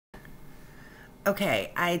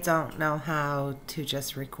Okay, I don't know how to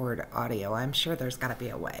just record audio. I'm sure there's got to be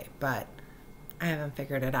a way, but I haven't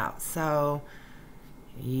figured it out. So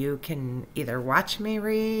you can either watch me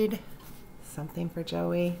read something for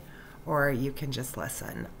Joey or you can just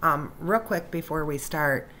listen. Real quick before we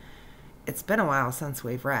start, it's been a while since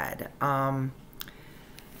we've read.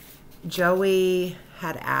 Joey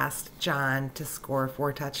had asked John to score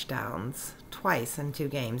 4 touchdowns twice in 2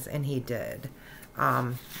 games, and he did.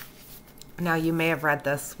 Um, Now, you may have read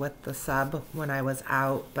this with the sub when I was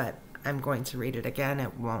out, but I'm going to read it again.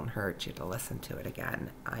 It won't hurt you to listen to it again.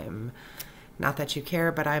 I'm not that you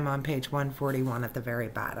care, but I'm on page 141 at the very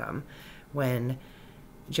bottom when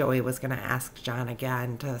Joey was going to ask John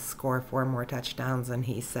again to score 4 more touchdowns, and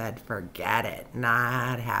he said, forget it,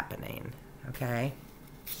 not happening. Okay?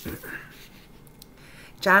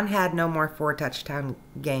 John had no more 4 touchdown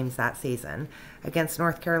games that season. Against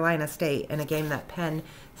North Carolina State, in a game that Penn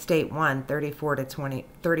State won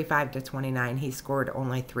 35 to 29, he scored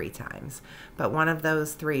only 3 times. But one of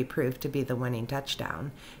those 3 proved to be the winning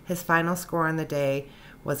touchdown. His final score on the day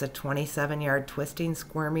was a 27-yard twisting,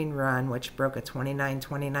 squirming run, which broke a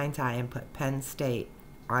 29-29 tie and put Penn State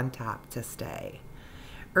on top to stay.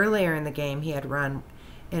 Earlier in the game, he had run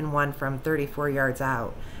in one from 34 yards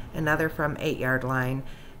out, another from 8-yard line,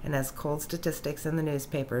 and as cold statistics in the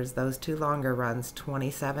newspapers, those 2 longer runs,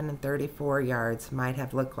 27 and 34 yards, might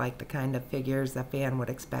have looked like the kind of figures a fan would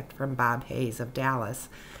expect from Bob Hayes of Dallas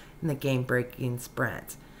in the game-breaking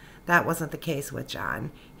sprint. That wasn't the case with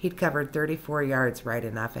John. He'd covered 34 yards right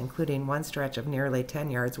enough, including one stretch of nearly 10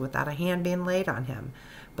 yards without a hand being laid on him.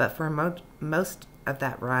 But for most of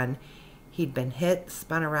that run, he'd been hit,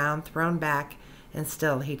 spun around, thrown back, and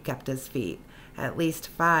still he'd kept his feet. At least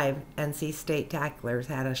 5 NC State tacklers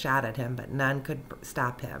had a shot at him, but none could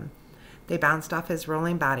stop him. They bounced off his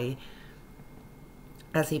rolling body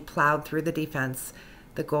as he plowed through the defense,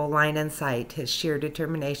 the goal line in sight, his sheer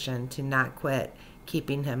determination to not quit,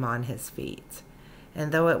 keeping him on his feet.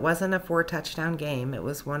 And though it wasn't a 4-touchdown game, it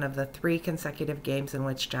was one of the 3 consecutive games in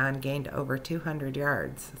which John gained over 200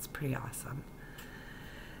 yards. That's pretty awesome.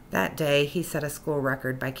 That day, he set a school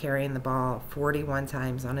record by carrying the ball 41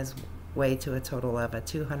 times on his way to a total of a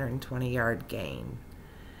 220-yard gain.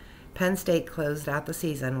 Penn State closed out the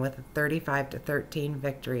season with a 35-13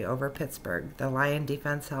 victory over Pittsburgh. The Lion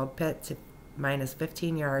defense held Pitt to minus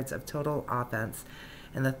 15 yards of total offense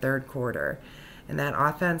in the third quarter, and that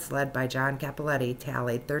offense, led by John Cappelletti,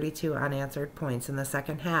 tallied 32 unanswered points in the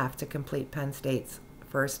second half to complete Penn State's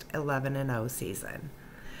first 11-0 season.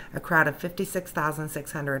 A crowd of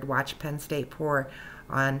 56,600 watched Penn State pour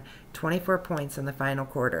on 24 points in the final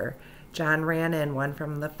quarter. John ran in one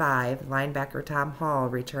from the 5. Linebacker Tom Hall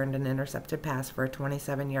returned an intercepted pass for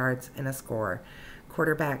 27 yards and a score.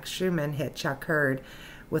 Quarterback Schumann hit Chuck Hurd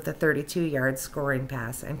with a 32-yard scoring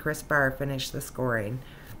pass, and Chris Barr finished the scoring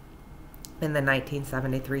in the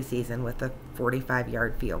 1973 season with a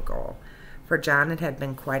 45-yard field goal. For John, it had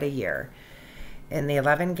been quite a year. In the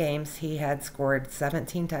 11 games, he had scored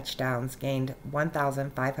 17 touchdowns, gained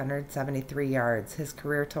 1,573 yards. His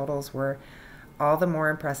career totals were all the more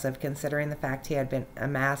impressive considering the fact he had been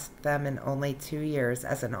amassed them in only 2 years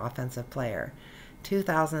as an offensive player.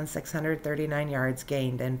 2,639 yards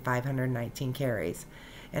gained and 519 carries,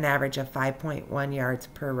 an average of 5.1 yards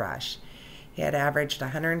per rush. He had averaged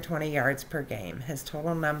 120 yards per game. His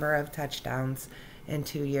total number of touchdowns in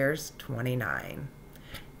 2 years, 29.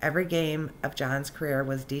 Every game of John's career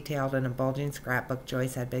was detailed in a bulging scrapbook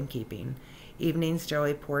Joyce had been keeping. Evenings,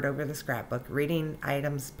 Joey pored over the scrapbook, reading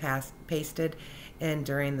items pasted in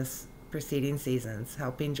during the preceding seasons,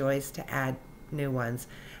 helping Joyce to add new ones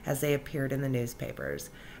as they appeared in the newspapers.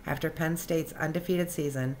 After Penn State's undefeated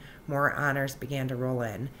season, more honors began to roll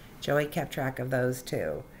in. Joey kept track of those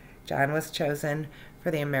too. John was chosen for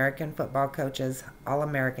the American Football Coaches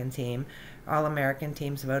All-American Team. All-American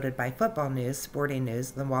teams voted by Football News, Sporting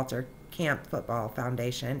News, the Walter Camp Football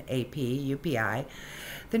Foundation, AP, UPI,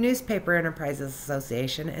 the Newspaper Enterprises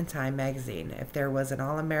Association, and Time Magazine. If there was an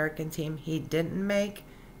All-American team he didn't make,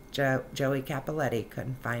 Joey Cappelletti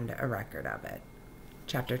couldn't find a record of it.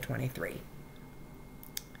 Chapter 23.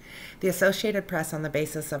 The Associated Press, on the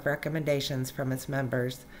basis of recommendations from its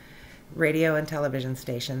members, radio and television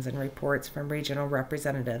stations, and reports from regional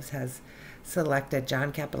representatives, has selected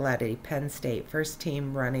John Cappelletti, Penn State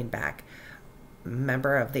first-team running back,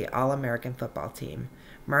 member of the All-American football team.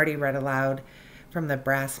 Marty read aloud from the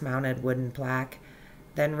brass-mounted wooden plaque,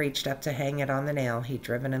 then reached up to hang it on the nail he'd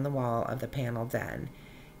driven in the wall of the panel den.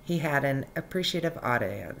 He had an appreciative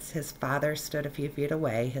audience. His father stood a few feet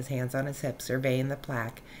away, his hands on his hips, surveying the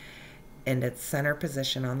plaque in its center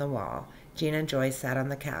position on the wall. Jean and Joyce sat on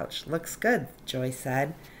the couch. Looks good, Joyce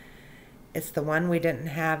said. It's the one we didn't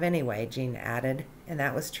have anyway, Jean added. And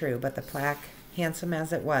that was true, but the plaque, handsome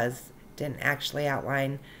as it was, didn't actually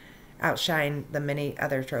outshine the many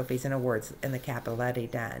other trophies and awards in the Cappelletti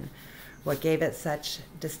den. What gave it such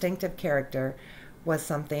distinctive character was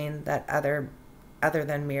something that other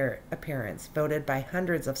than mere appearance. Voted by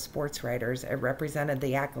hundreds of sports writers, it represented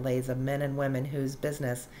the accolades of men and women whose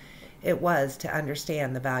business it was to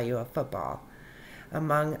understand the value of football.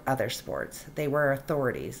 Among other sports, they were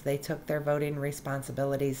authorities. They took their voting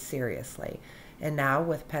responsibilities seriously. And now,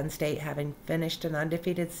 with Penn State having finished an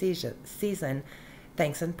undefeated season,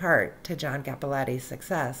 thanks in part to John Cappelletti's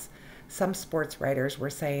success, some sports writers were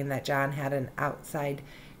saying that John had an outside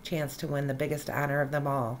chance to win the biggest honor of them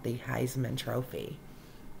all, the Heisman Trophy.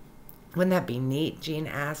 Wouldn't that be neat? Jean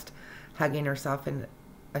asked, hugging herself in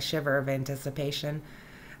a shiver of anticipation.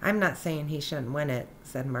 I'm not saying he shouldn't win it,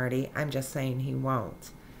 said Marty. I'm just saying he won't.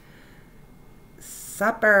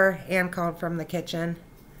 Supper, Anne called from the kitchen.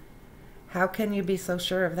 How can you be so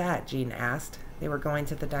sure of that? Jean asked. They were going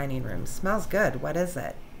to the dining room. Smells good. What is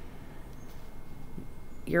it?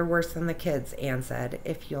 You're worse than the kids, Anne said.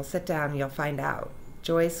 If you'll sit down, you'll find out.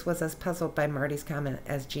 Joyce was as puzzled by Marty's comment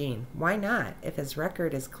as Jean. Why not? If his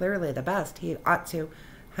record is clearly the best, he ought to.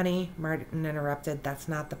 Honey, Martin interrupted, that's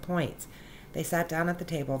not the point. They sat down at the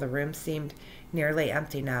table. The room seemed nearly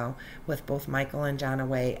empty now, with both Michael and John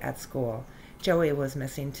away at school. Joey was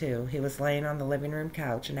missing too. He was laying on the living room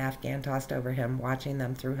couch, an Afghan tossed over him, watching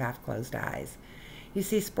them through half-closed eyes. You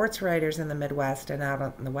see, sports writers in the Midwest and out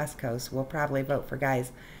on the West Coast will probably vote for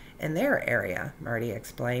guys in their area, Marty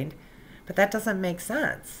explained. But that doesn't make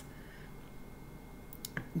sense,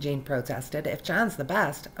 Jean protested. If John's the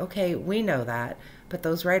best, okay, we know that, but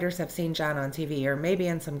those writers have seen John on TV or maybe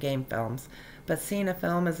in some game films. But seeing a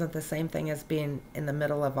film isn't the same thing as being in the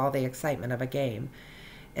middle of all the excitement of a game.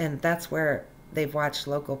 And that's where they've watched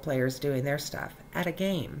local players doing their stuff, at a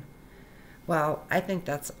game. Well, I think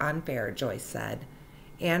that's unfair, Joyce said.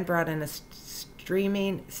 Anne brought in a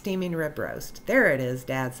steaming rib roast. There it is,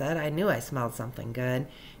 Dad said. I knew I smelled something good.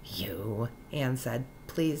 You, Anne said,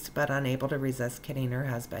 pleased but unable to resist kidding her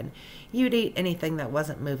husband. You'd eat anything that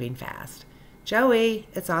wasn't moving fast. Joey,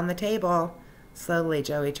 it's on the table. Slowly,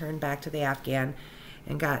 Joey turned back to the Afghan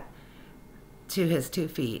and got to his 2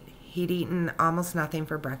 feet. He'd eaten almost nothing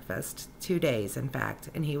for breakfast, 2 days, in fact,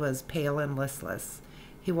 and he was pale and listless.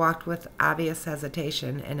 He walked with obvious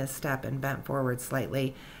hesitation in his step and bent forward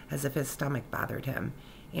slightly as if his stomach bothered him.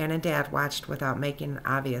 Anne and Dad watched without making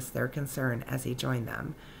obvious their concern as he joined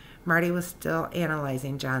them. Marty was still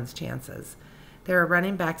analyzing John's chances. There are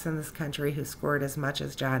running backs in this country who scored as much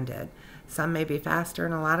as John did. Some may be faster,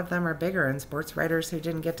 and a lot of them are bigger, and sports writers who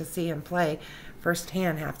didn't get to see him play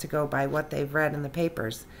firsthand have to go by what they've read in the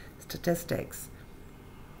papers. Statistics.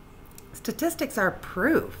 Statistics are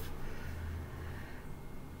proof,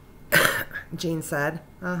 Jean said.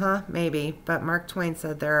 Maybe, but Mark Twain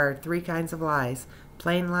said there are 3 kinds of lies.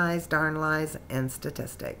 Plain lies, darn lies, and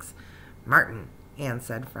statistics. Martin, Anne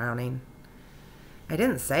said, frowning. I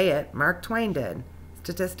didn't say it. Mark Twain did.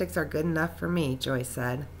 Statistics are good enough for me, Joyce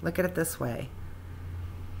said. Look at it this way.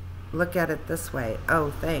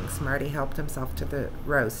 Oh, thanks. Marty helped himself to the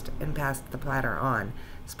roast and passed the platter on.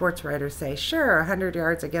 Sports writers say, sure, 100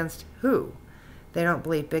 yards against who? They don't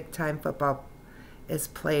believe big-time football is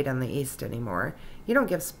played in the East anymore. You don't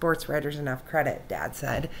give sports writers enough credit, Dad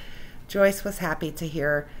said. Joyce was happy to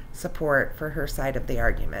hear support for her side of the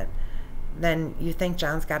argument. Then you think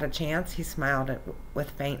John's got a chance? He smiled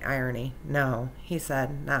with faint irony. No, he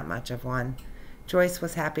said, not much of one. Joyce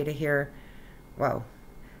was happy to hear, whoa.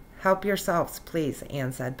 Help yourselves, please,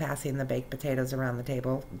 Anne said, passing the baked potatoes around the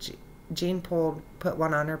table. Jean put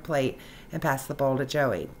one on her plate and passed the bowl to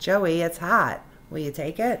Joey. Joey, it's hot. Will you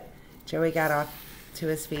take it? Joey got off to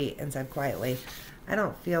his feet and said quietly, I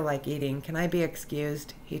don't feel like eating. Can I be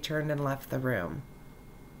excused? He turned and left the room.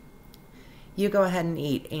 You go ahead and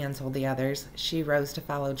eat, Anne told the others. She rose to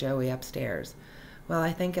follow Joey upstairs. Well,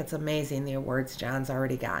 I think it's amazing the awards John's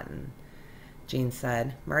already gotten, Jean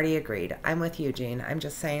said. Marty agreed. I'm with you, Jean. I'm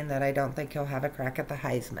just saying that I don't think he'll have a crack at the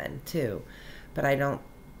Heisman, too. But I don't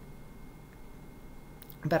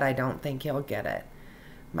think he'll get it.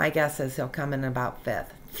 My guess is he'll come in about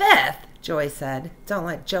 5th. 5th? Joy said. Don't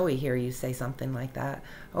let Joey hear you say something like that.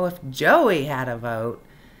 Oh, if Joey had a vote.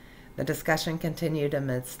 The discussion continued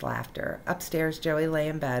amidst laughter. Upstairs, Joey lay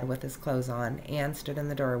in bed with his clothes on. Anne stood in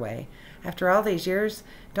the doorway. After all these years,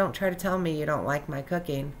 don't try to tell me you don't like my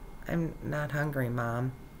cooking. I'm not hungry,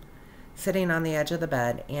 Mom. Sitting on the edge of the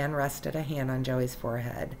bed, Anne rested a hand on Joey's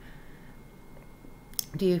forehead.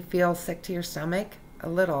 Do you feel sick to your stomach? A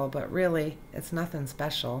little, but really, it's nothing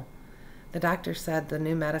special. The doctor said the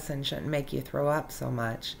new medicine shouldn't make you throw up so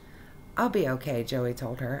much. I'll be okay, Joey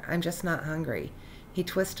told her. I'm just not hungry. He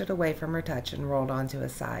twisted away from her touch and rolled onto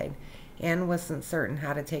his side. Anne wasn't certain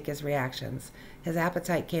how to take his reactions. His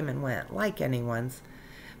appetite came and went, like anyone's.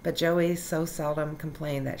 But Joey so seldom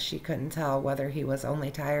complained that she couldn't tell whether he was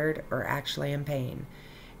only tired or actually in pain.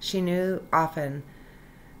 She knew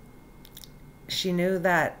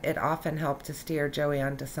that it often helped to steer Joey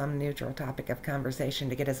onto some neutral topic of conversation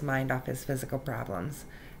to get his mind off his physical problems.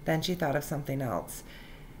 Then she thought of something else,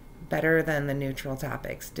 better than the neutral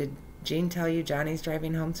topics. Did Jean tell you Johnny's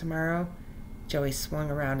driving home tomorrow? Joey swung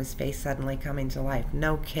around, his face suddenly coming to life.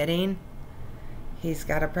 No kidding? He's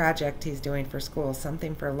got a project he's doing for school,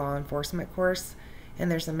 something for a law enforcement course, and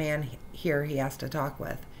there's a man here he has to talk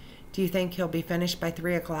with. Do you think he'll be finished by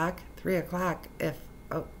 3 o'clock? 3 o'clock?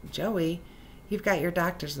 Oh, Joey, you've got your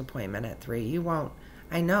doctor's appointment at 3. You won't.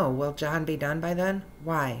 I know. Will John be done by then?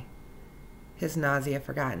 Why? His nausea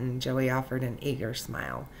forgotten, Joey offered an eager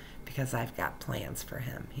smile. Because I've got plans for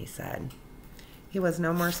him, he said. He was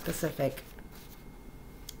no more specific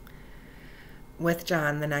with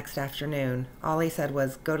John the next afternoon. All he said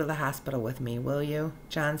was, go to the hospital with me, will you?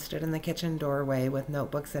 John stood in the kitchen doorway with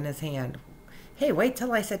notebooks in his hand. Hey, wait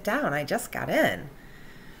till I sit down. I just got in.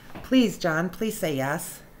 Please, John, please say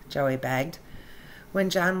yes, Joey begged. When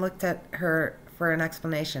John looked at her for an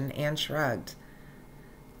explanation, Anne shrugged.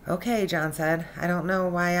 Okay, John said. I don't know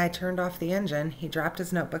why I turned off the engine. He dropped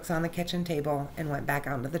his notebooks on the kitchen table and went back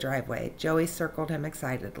out into the driveway. Joey circled him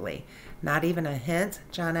excitedly. Not even a hint?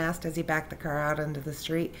 John asked as he backed the car out into the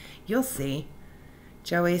street. You'll see.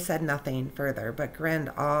 Joey said nothing further, but grinned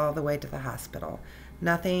all the way to the hospital.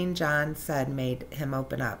 Nothing John said made him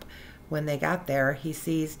open up. When they got there, he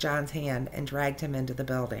seized John's hand and dragged him into the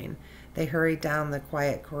building. They hurried down the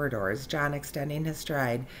quiet corridors, John extending his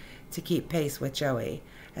stride to keep pace with Joey.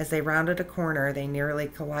 As they rounded a corner, they nearly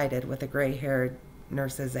collided with a gray-haired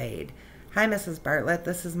nurse's aide. Hi, Mrs. Bartlett.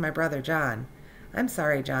 This is my brother, John. I'm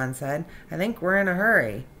sorry, John said. I think we're in a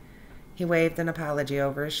hurry. He waved an apology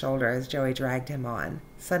over his shoulder as Joey dragged him on.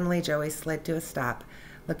 Suddenly, Joey slid to a stop,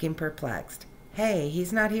 looking perplexed. Hey,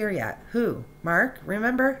 he's not here yet. Who? Mark?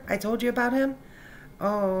 Remember? I told you about him?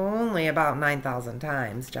 Oh, only about 9,000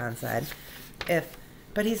 times, John said.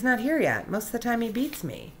 But he's not here yet. Most of the time he beats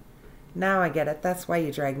me. Now I get it. That's why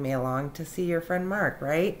you dragged me along, to see your friend Mark,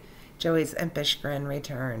 right? Joey's impish grin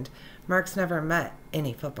returned. Mark's never met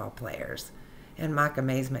any football players. In mock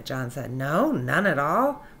amazement, John said, No, none at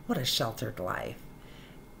all? What a sheltered life.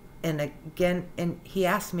 And he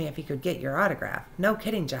asked me if he could get your autograph. No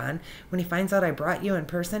kidding, John. When he finds out I brought you in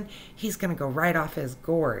person, he's going to go right off his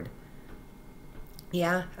gourd.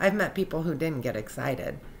 Yeah, I've met people who didn't get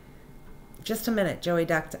excited. Just a minute. Joey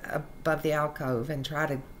ducked above the alcove and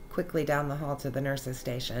trotted quickly down the hall to the nurse's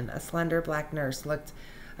station. A slender black nurse looked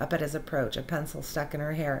up at his approach, a pencil stuck in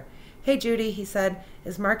her hair. Hey, Judy, he said,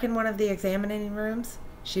 is Mark in one of the examining rooms?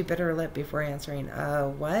 She bit her lip before answering.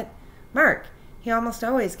 What? Mark. He almost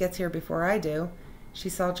always gets here before I do. She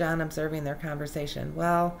saw John observing their conversation.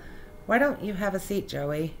 Well, why don't you have a seat,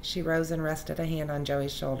 Joey? She rose and rested a hand on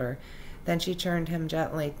Joey's shoulder. Then she turned him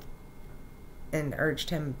gently and urged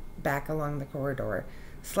him back along the corridor.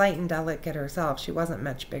 Slight and delicate herself, she wasn't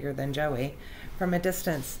much bigger than Joey. From a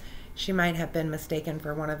distance, she might have been mistaken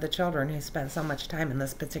for one of the children who spent so much time in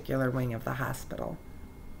this particular wing of the hospital.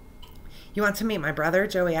 You want to meet my brother?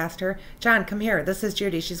 Joey asked her. John, come here. This is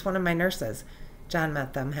Judy. She's one of my nurses. John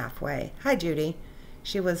met them halfway. Hi, Judy.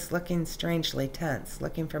 She was looking strangely tense,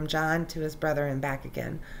 looking from John to his brother and back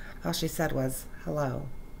again. All she said was, hello.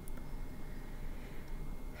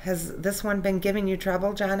 Has this one been giving you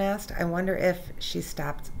trouble? John asked. I wonder if... She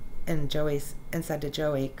stopped and said to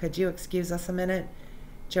Joey, could you excuse us a minute?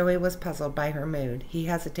 Joey was puzzled by her mood. He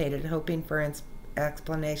hesitated, hoping for an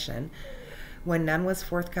explanation. When none was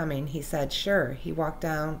forthcoming, he said, sure. He walked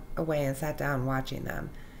away and sat down, watching them.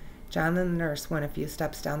 John and the nurse went a few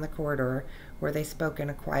steps down the corridor, where they spoke in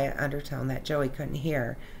a quiet undertone that Joey couldn't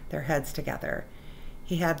hear, their heads together.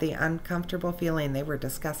 He had the uncomfortable feeling they were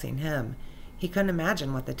discussing him. He couldn't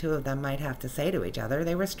imagine what the two of them might have to say to each other.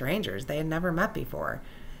 They were strangers. They had never met before.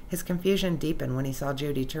 His confusion deepened when he saw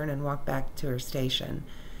Judy turn and walk back to her station.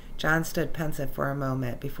 John stood pensive for a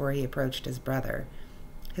moment before he approached his brother,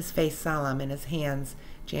 his face solemn and his hands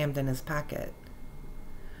jammed in his pockets.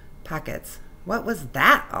 What was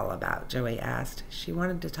that all about? Joey asked. She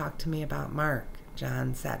wanted to talk to me about Mark.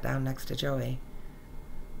 John sat down next to Joey.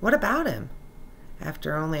 What about him?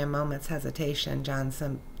 After only a moment's hesitation, John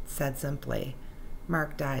said simply,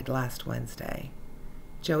 Mark died last Wednesday.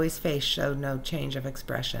 Joey's face showed no change of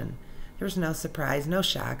expression. There was no surprise, no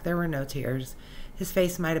shock. There were no tears. His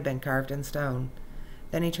face might have been carved in stone.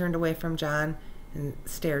 Then he turned away from John and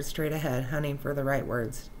stared straight ahead, hunting for the right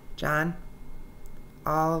words. John,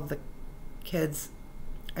 all of the kids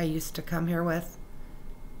I used to come here with,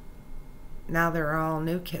 now they're all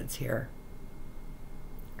new kids here.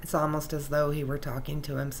 It's almost as though he were talking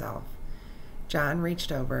to himself. John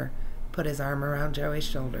reached over, put his arm around Joey's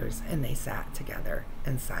shoulders, and they sat together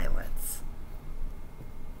in silence.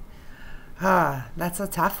 That's a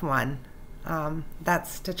tough one.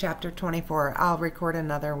 That's to chapter 24. I'll record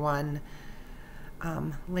another one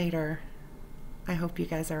later. I hope you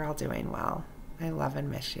guys are all doing well. I love and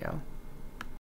miss you.